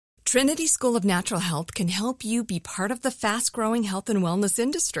Trinity School of Natural Health can help you be part of the fast-growing health and wellness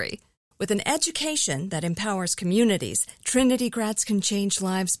industry. With an education that empowers communities, Trinity grads can change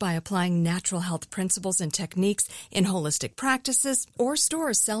lives by applying natural health principles and techniques in holistic practices or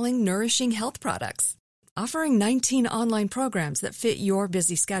stores selling nourishing health products. Offering 19 online programs that fit your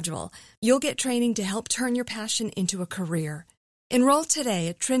busy schedule, you'll get training to help turn your passion into a career. Enroll today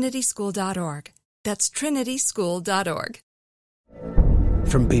at trinityschool.org. That's trinityschool.org.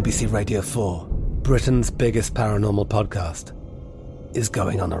 From BBC Radio 4, Britain's biggest paranormal podcast is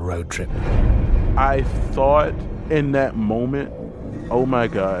going on a road trip. I thought in that moment, oh my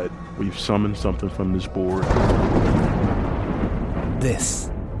God, we've summoned something from this board.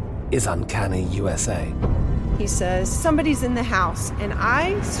 This is Uncanny USA. He says, somebody's in the house, and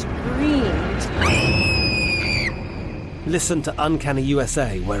I screamed. Listen to Uncanny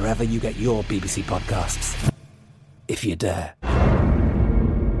USA wherever you get your BBC podcasts, if you dare.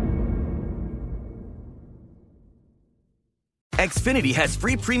 Xfinity has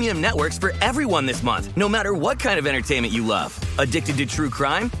free premium networks for everyone this month, no matter what kind of entertainment you love. Addicted to true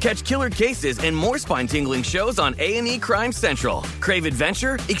crime? Catch killer cases and more spine-tingling shows on A&E Crime Central. Crave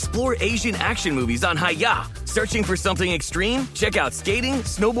adventure? Explore Asian action movies on Hi-YAH. Searching for something extreme? Check out skating,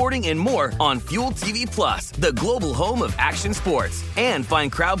 snowboarding, and more on Fuel TV Plus, the global home of action sports. And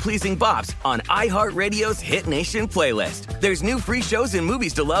find crowd-pleasing bops on iHeartRadio's Hit Nation playlist. There's new free shows and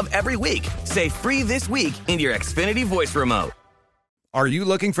movies to love every week. Say free this week in your Xfinity voice remote. Are you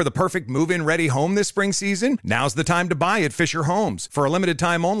looking for the perfect move-in ready home this spring season? Now's the time to buy at Fisher Homes. For a limited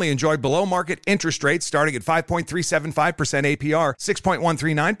time only, enjoy below-market interest rates starting at 5.375% APR,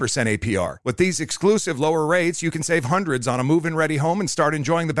 6.139% APR. With these exclusive lower rates, you can save hundreds on a move-in ready home and start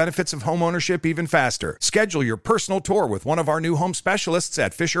enjoying the benefits of home ownership even faster. Schedule your personal tour with one of our new home specialists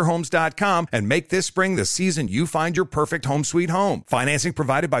at FisherHomes.com and make this spring the season you find your perfect home sweet home. Financing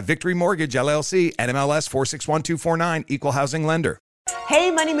provided by Victory Mortgage, LLC, NMLS 461249, Equal Housing Lender. Hey,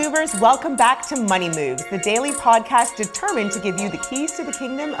 Money Movers, welcome back to Money Moves, the daily podcast determined to give you the keys to the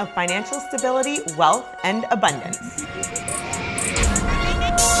kingdom of financial stability, wealth, and abundance.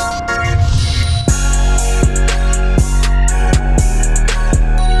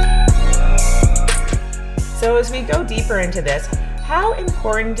 So as we go deeper into this, how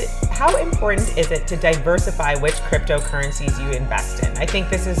important is it to diversify which cryptocurrencies you invest in? I think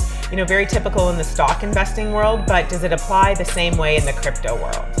this is, very typical in the stock investing world, but does it apply the same way in the crypto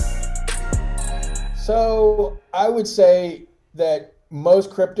world? So I would say that most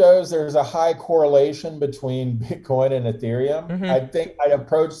cryptos, there's a high correlation between Bitcoin and Ethereum. Mm-hmm. I think I'd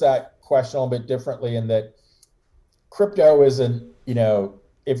approach that question a little bit differently in that crypto isn't,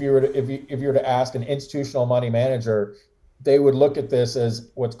 if you were to ask an institutional money manager, they would look at this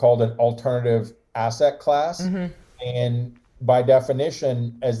as what's called an alternative asset class. Mm-hmm. And by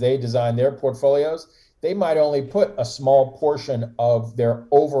definition, as they design their portfolios, they might only put a small portion of their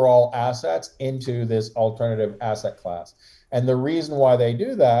overall assets into this alternative asset class. And the reason why they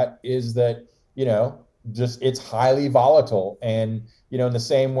do that is that, it's highly volatile. And, in the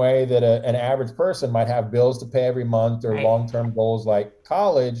same way that an average person might have bills to pay every month or long-term goals like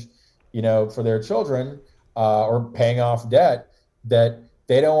college, for their children, or paying off debt, that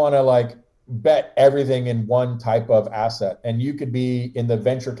they don't want to bet everything in one type of asset. And you could be in the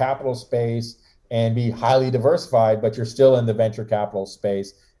venture capital space and be highly diversified, but you're still in the venture capital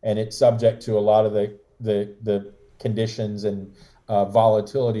space, and it's subject to a lot of the conditions and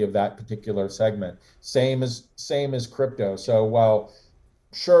volatility of that particular segment. Same as crypto. So while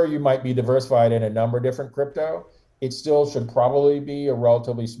sure you might be diversified in a number of different crypto, it still should probably be a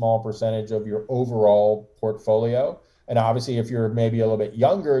relatively small percentage of your overall portfolio. And obviously, if you're maybe a little bit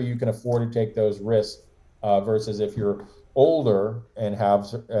younger, you can afford to take those risks versus if you're older and have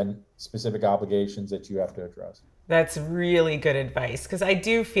specific obligations that you have to address. That's really good advice, because I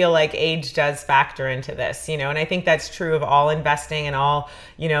do feel like age does factor into this, and I think that's true of all investing and all,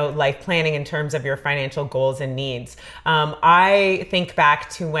 life planning in terms of your financial goals and needs. I think back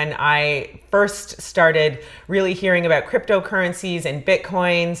to when I first started really hearing about cryptocurrencies and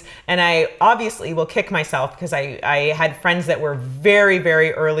Bitcoins, and I obviously will kick myself because I had friends that were very,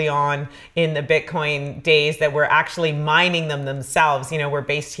 very early on in the Bitcoin days that were actually mining them themselves. We're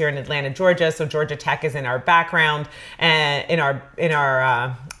based here in Atlanta, Georgia, so Georgia Tech is in our background and in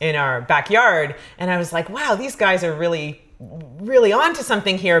our backyard, and I was like, wow, these guys are really onto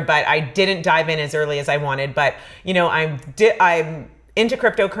something here. But I didn't dive in as early as I wanted. But I'm into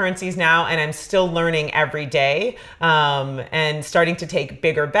cryptocurrencies now, and I'm still learning every day, and starting to take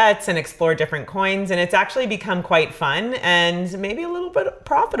bigger bets and explore different coins. And it's actually become quite fun and maybe a little bit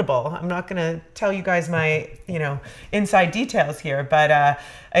profitable. I'm not going to tell you guys my, inside details here, but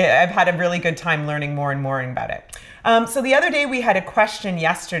I've had a really good time learning more and more about it. So the other day we had a question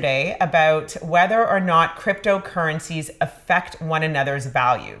yesterday about whether or not cryptocurrencies affect one another's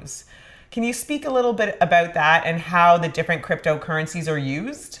values. Can you speak a little bit about that and how the different cryptocurrencies are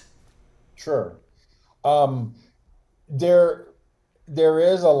used? Sure. There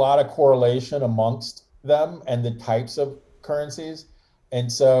is a lot of correlation amongst them and the types of currencies.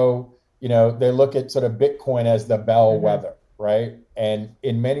 And so, they look at sort of Bitcoin as the bellwether, right? And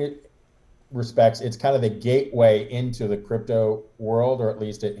in many respects, it's kind of the gateway into the crypto world, or at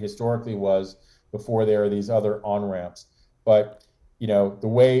least it historically was before there are these other on-ramps. But, the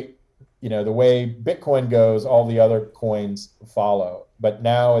way Bitcoin goes, all the other coins follow. But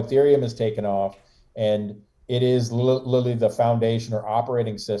now Ethereum has taken off, and it is literally the foundation or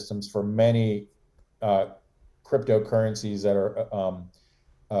operating systems for many cryptocurrencies that are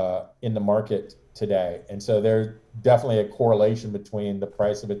in the market today. And so there's definitely a correlation between the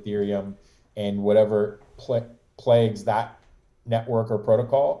price of Ethereum and whatever plagues that network or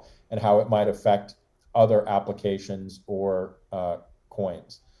protocol, and how it might affect other applications or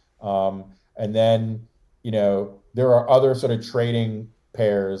coins. And then, there are other sort of trading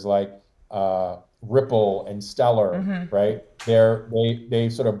pairs like Ripple and Stellar, right? They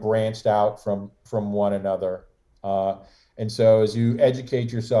sort of branched out from one another. And so as you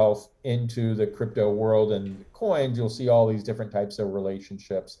educate yourself into the crypto world and coins, you'll see all these different types of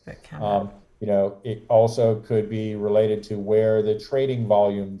relationships. It also could be related to where the trading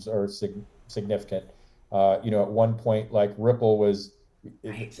volumes are significant. At one point, like Ripple was,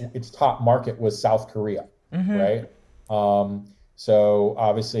 its top market was South Korea, right? So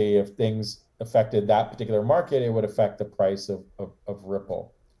obviously, if things affected that particular market, it would affect the price of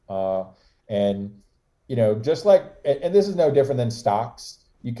Ripple. And just like, and this is no different than stocks.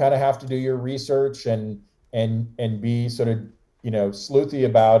 You kind of have to do your research and be sort of sleuthy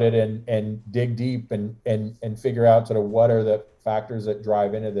about it and dig deep and figure out sort of what are the factors that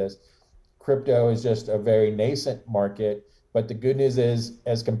drive into this. Crypto is just a very nascent market. But the good news is,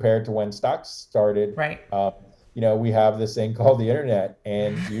 as compared to when stocks started, right? We have this thing called the internet,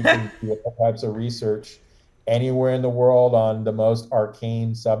 and you can do all types of research anywhere in the world on the most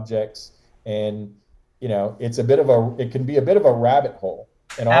arcane subjects. And, it can be a bit of a rabbit hole.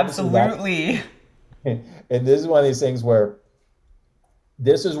 And absolutely. And this is one of these things where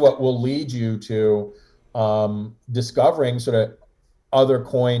this is what will lead you to discovering sort of other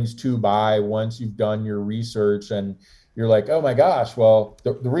coins to buy once you've done your research and you're like, oh my gosh, well,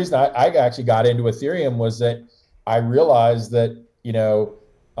 the reason I actually got into Ethereum was that I realized that,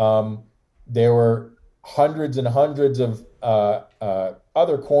 there were hundreds and hundreds of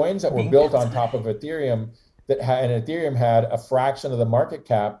other coins that were built on top of Ethereum and Ethereum had a fraction of the market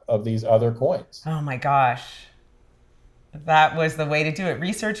cap of these other coins. Oh my gosh. That was the way to do it.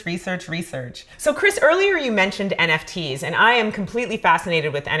 Research, research, research. So Chris, earlier you mentioned NFTs, and I am completely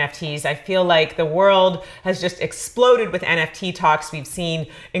fascinated with NFTs. I feel like the world has just exploded with NFT talks. We've seen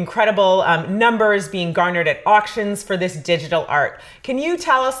incredible numbers being garnered at auctions for this digital art. Can you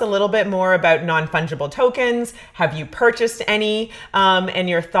tell us a little bit more about non-fungible tokens? Have you purchased any? And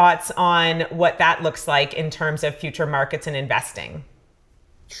your thoughts on what that looks like in terms of future markets and investing?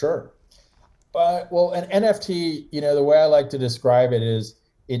 Sure. Well, an NFT, the way I like to describe it is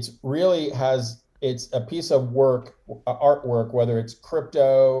it's a piece of work, artwork, whether it's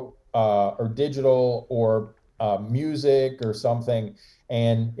crypto or digital or music or something,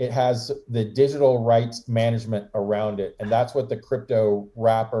 and it has the digital rights management around it. And that's what the crypto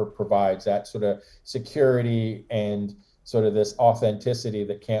wrapper provides, that sort of security and sort of this authenticity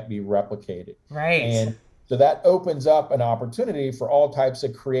that can't be replicated. Right. And so that opens up an opportunity for all types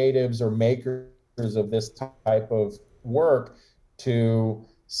of creatives or makers of this type of work to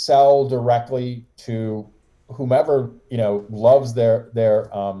sell directly to whomever loves their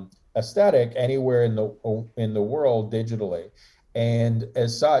aesthetic anywhere in the world digitally, and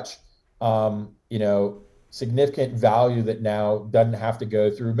as such, significant value that now doesn't have to go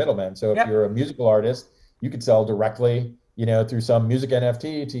through middlemen. So if you're a musical artist, you could sell directly through some music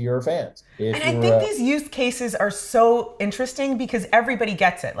NFT to your fans. And I think these use cases are so interesting because everybody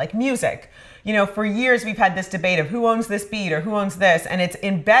gets it. Like music, for years we've had this debate of who owns this beat or who owns this, and it's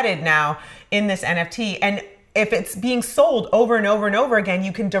embedded now in this NFT. And if it's being sold over and over and over again,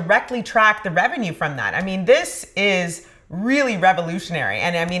 you can directly track the revenue from that. I mean, this is really revolutionary.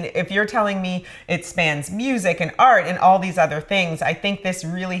 And I mean, if you're telling me it spans music and art and all these other things, I think this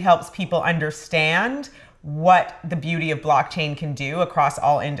really helps people understand what the beauty of blockchain can do across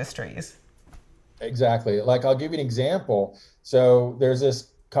all industries. Exactly. Like, I'll give you an example. So there's this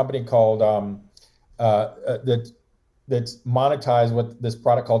company called that's monetized with this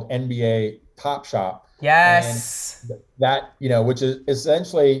product called NBA Top Shop. Yes. And that, which is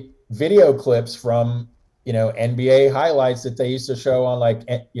essentially video clips from, NBA highlights that they used to show on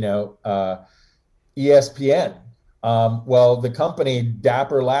ESPN. Well, the company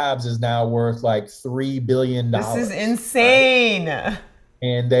Dapper Labs is now worth like $3 billion. This is insane. Right?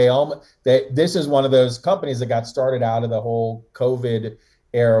 And this is one of those companies that got started out of the whole COVID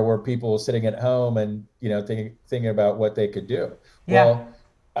era where people were sitting at home and, thinking about what they could do. Yeah. Well,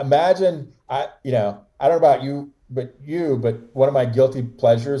 imagine, I don't know about you, but one of my guilty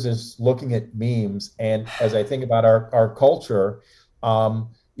pleasures is looking at memes. And as I think about our culture,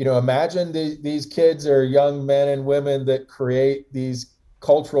 imagine these kids are young men and women that create these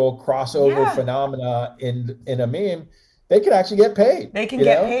cultural crossover phenomena in a meme. They could actually get paid. They can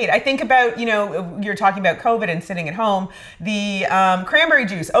get paid. I think about, you're talking about COVID and sitting at home, the cranberry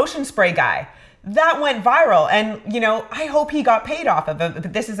juice, ocean spray guy. That went viral, and I hope he got paid off of it.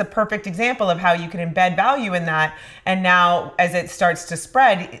 But this is a perfect example of how you can embed value in that. And now, as it starts to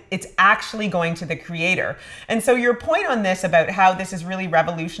spread, it's actually going to the creator. And so, your point on this about how this is really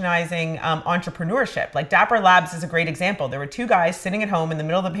revolutionizing entrepreneurship, like Dapper Labs is a great example. There were two guys sitting at home in the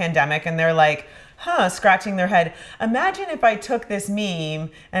middle of the pandemic, and they're like, scratching their head. Imagine if I took this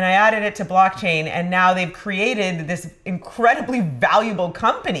meme and I added it to blockchain, and now they've created this incredibly valuable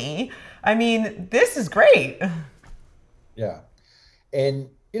company. I mean, this is great. Yeah. And,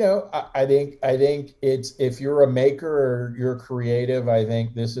 I think it's, if you're a maker or you're creative, I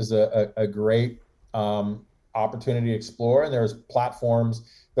think this is a great opportunity to explore. And there's platforms,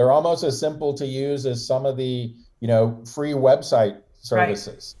 they're almost as simple to use as some of the, free website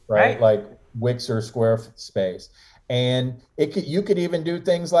services, right? Like Wix or Squarespace. And you could even do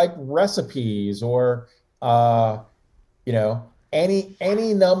things like recipes or,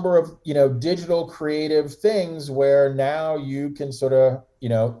 any number of, digital creative things where now you can sort of,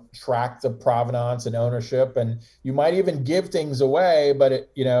 track the provenance and ownership, and you might even give things away,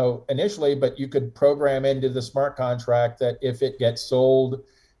 but initially, but you could program into the smart contract that if it gets sold,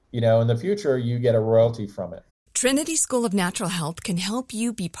 in the future, you get a royalty from it. Trinity School of Natural Health can help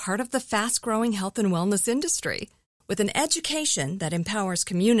you be part of the fast-growing health and wellness industry. With an education that empowers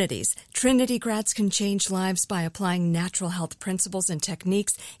communities, Trinity grads can change lives by applying natural health principles and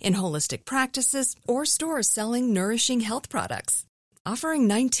techniques in holistic practices or stores selling nourishing health products. Offering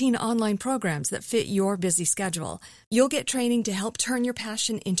 19 online programs that fit your busy schedule, you'll get training to help turn your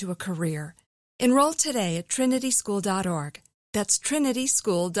passion into a career. Enroll today at trinityschool.org. That's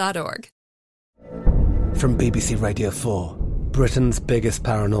trinityschool.org. From BBC Radio 4, Britain's biggest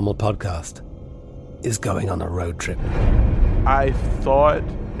paranormal podcast is going on a road trip. I thought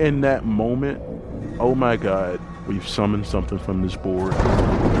in that moment, oh my God, we've summoned something from this board.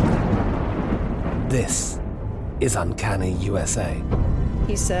 This is Uncanny USA.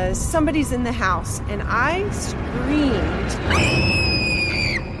 He says, somebody's in the house, and I screamed.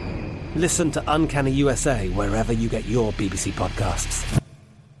 Listen to Uncanny USA wherever you get your BBC podcasts,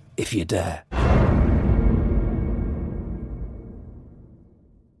 if you dare.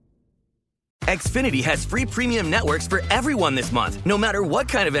 Xfinity has free premium networks for everyone this month, no matter what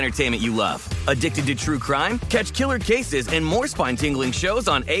kind of entertainment you love. Addicted to true crime? Catch killer cases and more spine-tingling shows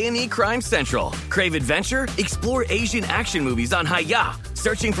on A&E Crime Central. Crave adventure? Explore Asian action movies on Hi-YAH.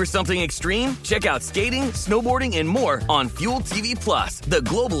 Searching for something extreme? Check out skating, snowboarding, and more on Fuel TV Plus, the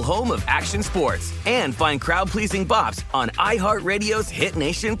global home of action sports. And find crowd-pleasing bops on iHeartRadio's Hit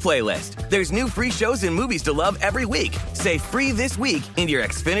Nation playlist. There's new free shows and movies to love every week. Say free this week in your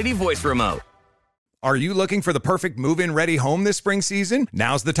Xfinity voice remote. Are you looking for the perfect move-in ready home this spring season?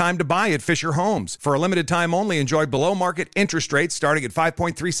 Now's the time to buy at Fisher Homes. For a limited time only, enjoy below-market interest rates starting at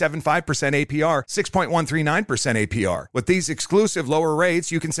 5.375% APR, 6.139% APR. With these exclusive lower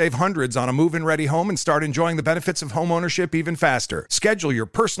rates, you can save hundreds on a move-in ready home and start enjoying the benefits of home ownership even faster. Schedule your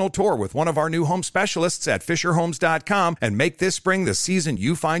personal tour with one of our new home specialists at FisherHomes.com and make this spring the season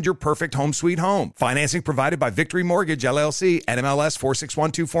you find your perfect home sweet home. Financing provided by Victory Mortgage, LLC, NMLS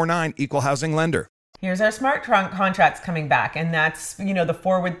 461249, Equal Housing Lender. Here's our smart contracts coming back. And that's, the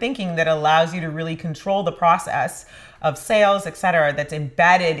forward thinking that allows you to really control the process of sales, et cetera, that's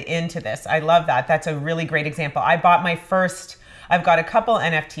embedded into this. I love that. That's a really great example. I've got a couple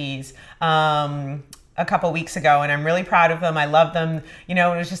NFTs. a couple weeks ago, and I'm really proud of them. I love them. You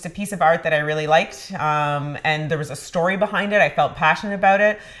know, it was just a piece of art that I really liked, and there was a story behind it. I felt passionate about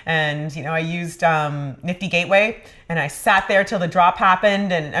it, and I used Nifty Gateway, and I sat there till the drop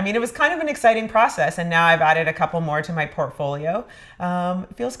happened, and I mean, it was kind of an exciting process. And now I've added a couple more to my portfolio.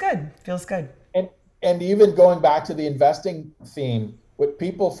 It feels good. And even going back to the investing theme, what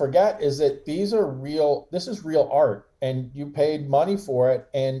people forget is that this is real art, and you paid money for it,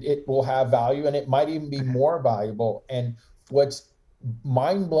 and it will have value, and it might even be more valuable. And what's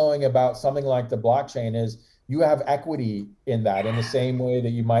mind-blowing about something like the blockchain is you have equity in that in the same way that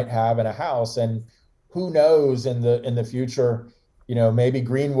you might have in a house. And who knows, in the future, maybe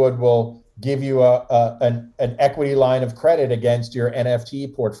Greenwood will give you an equity line of credit against your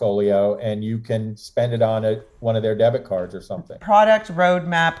NFT portfolio, and you can spend it on one of their debit cards or something. Product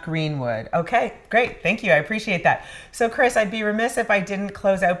roadmap Greenwood. Okay, great. Thank you. I appreciate that. So Chris, I'd be remiss if I didn't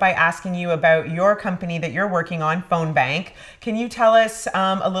close out by asking you about your company that you're working on, PhoneBank. Can you tell us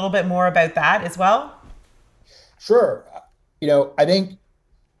a little bit more about that as well? Sure. I think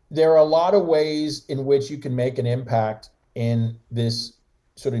there are a lot of ways in which you can make an impact in this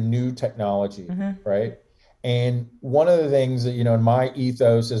sort of new technology, right? And one of the things that, in my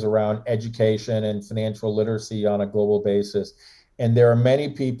ethos is around education and financial literacy on a global basis. And there are many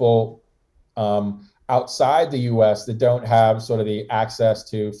people outside the US that don't have sort of the access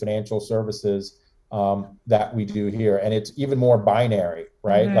to financial services that we do here. And it's even more binary,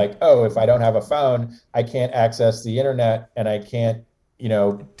 right? Like, if I don't have a phone, I can't access the internet, and I can't,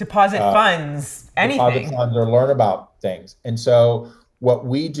 deposit funds, anything. Deposit funds or learn about things. And so what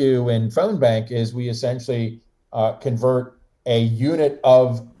we do in PhoneBank is we essentially convert a unit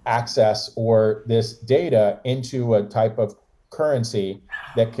of access or this data into a type of currency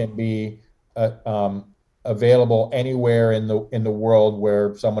that can be available anywhere in the world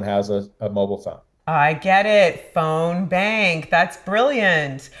where someone has a mobile phone. I get it. PhoneBank. That's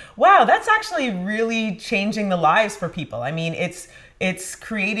brilliant. Wow, that's actually really changing the lives for people. I mean, it's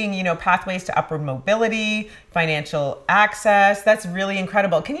creating, pathways to upward mobility, financial access. That's really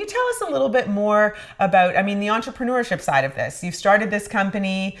incredible. Can you tell us a little bit more about, the entrepreneurship side of this? You've started this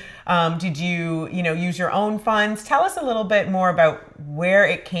company. Did you, use your own funds? Tell us a little bit more about where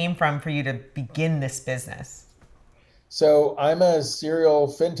it came from for you to begin this business. So I'm a serial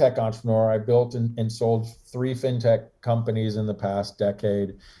fintech entrepreneur. I built and sold 3 fintech companies in the past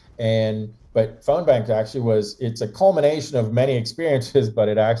decade. But PhoneBank actually it's a culmination of many experiences, but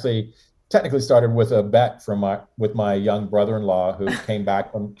it actually technically started with a bet with my young brother-in-law who came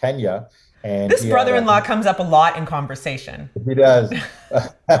back from Kenya. And this brother-in-law comes up a lot in conversation. He does.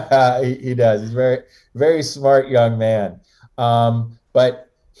 He does. He's a very, very smart young man. But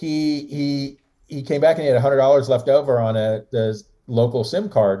he came back and he had $100 left over on the local SIM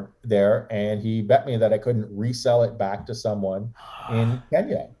card there, and he bet me that I couldn't resell it back to someone in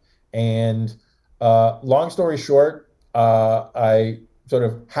Kenya. And long story short, I sort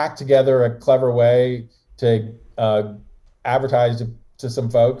of hacked together a clever way to advertise to some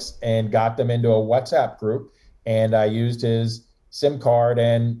folks and got them into a WhatsApp group. And I used his SIM card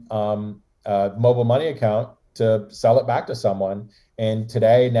and mobile money account to sell it back to someone. And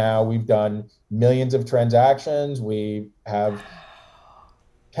today, now we've done millions of transactions. We have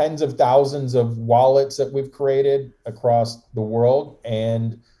tens of thousands of wallets that we've created across the world,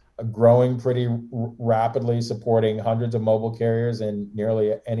 and growing pretty rapidly, supporting hundreds of mobile carriers in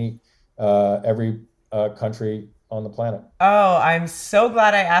nearly every country on the planet. Oh, I'm so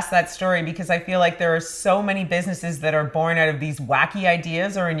glad I asked that story, because I feel like there are so many businesses that are born out of these wacky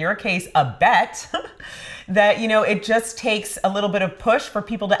ideas, or in your case, a bet, that, it just takes a little bit of push for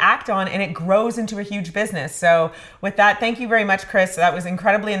people to act on, and it grows into a huge business. So with that, thank you very much, Chris. That was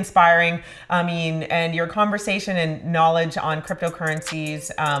incredibly inspiring. And your conversation and knowledge on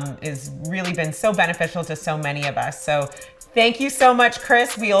cryptocurrencies has really been so beneficial to so many of us. So thank you so much,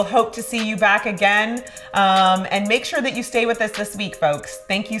 Chris. We'll hope to see you back again. And make sure that you stay with us this week, folks.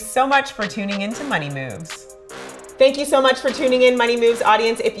 Thank you so much for tuning in to Money Moves. Thank you so much for tuning in, Money Moves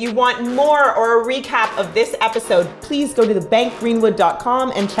audience. If you want more or a recap of this episode, please go to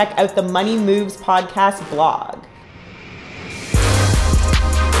thebankgreenwood.com and check out the Money Moves podcast blog.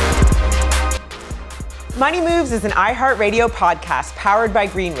 Money Moves is an iHeartRadio podcast powered by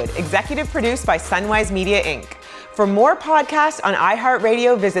Greenwood, executive produced by Sunwise Media, Inc. For more podcasts on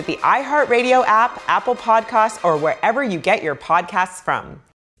iHeartRadio, visit the iHeartRadio app, Apple Podcasts, or wherever you get your podcasts from.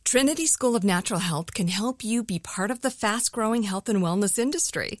 Trinity School of Natural Health can help you be part of the fast-growing health and wellness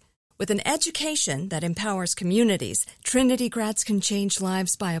industry. With an education that empowers communities, Trinity grads can change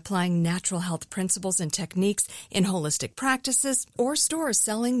lives by applying natural health principles and techniques in holistic practices or stores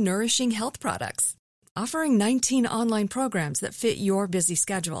selling nourishing health products. offering 19 online programs that fit your busy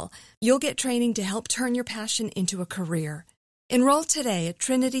schedule. You'll get training to help turn your passion into a career. Enroll today at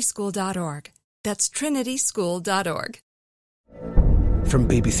trinityschool.org. That's trinityschool.org. From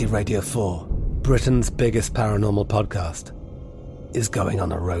BBC Radio 4, Britain's biggest paranormal podcast is going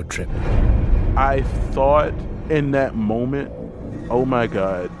on a road trip. I thought in that moment, oh my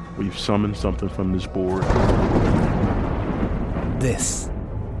God, we've summoned something from this board. This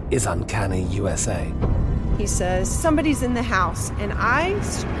is Uncanny USA. He says, somebody's in the house, and I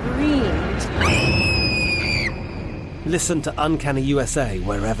screamed. Listen to Uncanny USA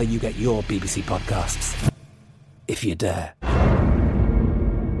wherever you get your BBC podcasts, if you dare.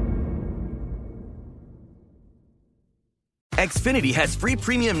 Xfinity has free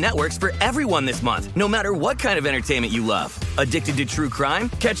premium networks for everyone this month, no matter what kind of entertainment you love. Addicted to true crime?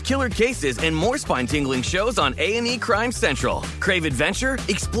 Catch killer cases and more spine-tingling shows on A&E Crime Central. Crave adventure?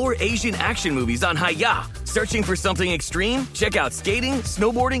 Explore Asian action movies on Hi-YAH. Searching for something extreme? Check out skating,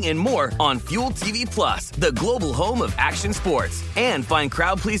 snowboarding, and more on Fuel TV Plus, the global home of action sports. And find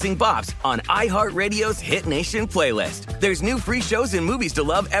crowd-pleasing bops on iHeartRadio's Hit Nation playlist. There's new free shows and movies to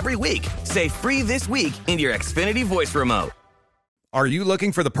love every week. Say free this week in your Xfinity voice remote. Are you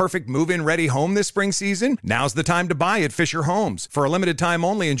looking for the perfect move-in ready home this spring season? Now's the time to buy at Fisher Homes. For a limited time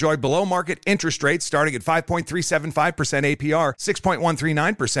only, enjoy below-market interest rates starting at 5.375% APR,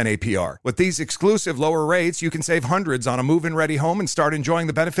 6.139% APR. With these exclusive lower rates, you can save hundreds on a move-in ready home and start enjoying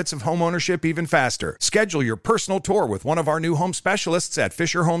the benefits of home ownership even faster. Schedule your personal tour with one of our new home specialists at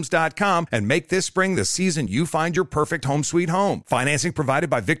FisherHomes.com and make this spring the season you find your perfect home sweet home. Financing provided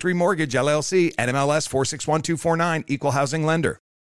by Victory Mortgage, LLC, NMLS 461249, Equal Housing Lender.